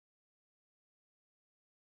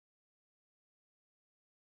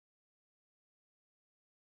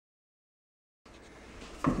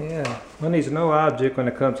Yeah, money's no object when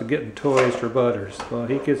it comes to getting toys for Butters. Well,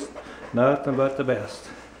 he gets nothing but the best.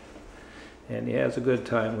 And he has a good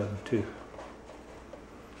time with them too.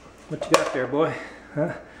 What you got there, boy?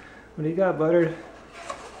 Huh? What do you got, Butters?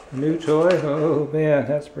 A new toy? Oh man,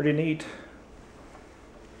 that's pretty neat.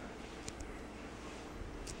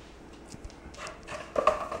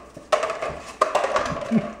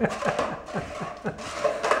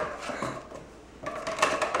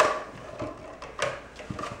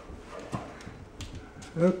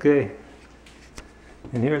 Okay,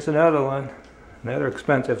 and here's another one, another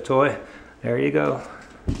expensive toy. There you go.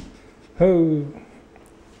 Oh,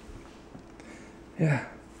 yeah,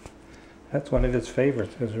 that's one of his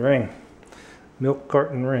favorites, his ring. Milk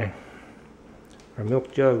carton ring, or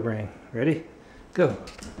milk jug ring. Ready? Go.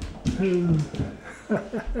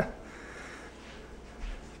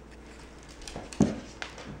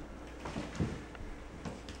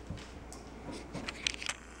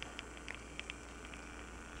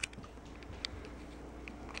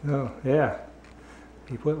 Oh, yeah.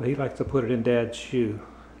 He likes to put it in Dad's shoe.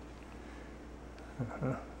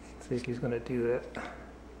 See if he's going to do that.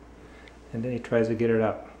 And then he tries to get it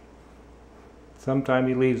out. Sometime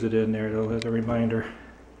he leaves it in there though as a reminder.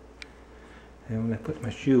 And when I put my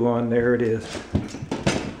shoe on, there it is.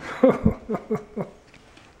 Oh,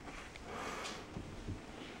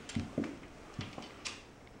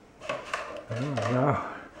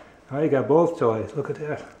 now you got both toys. Look at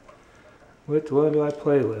that. Which one do I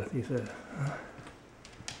play with? He said.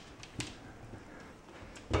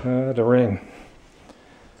 The ring.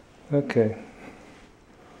 Okay.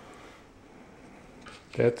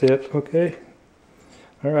 That's it. Okay.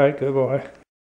 All right. Good boy.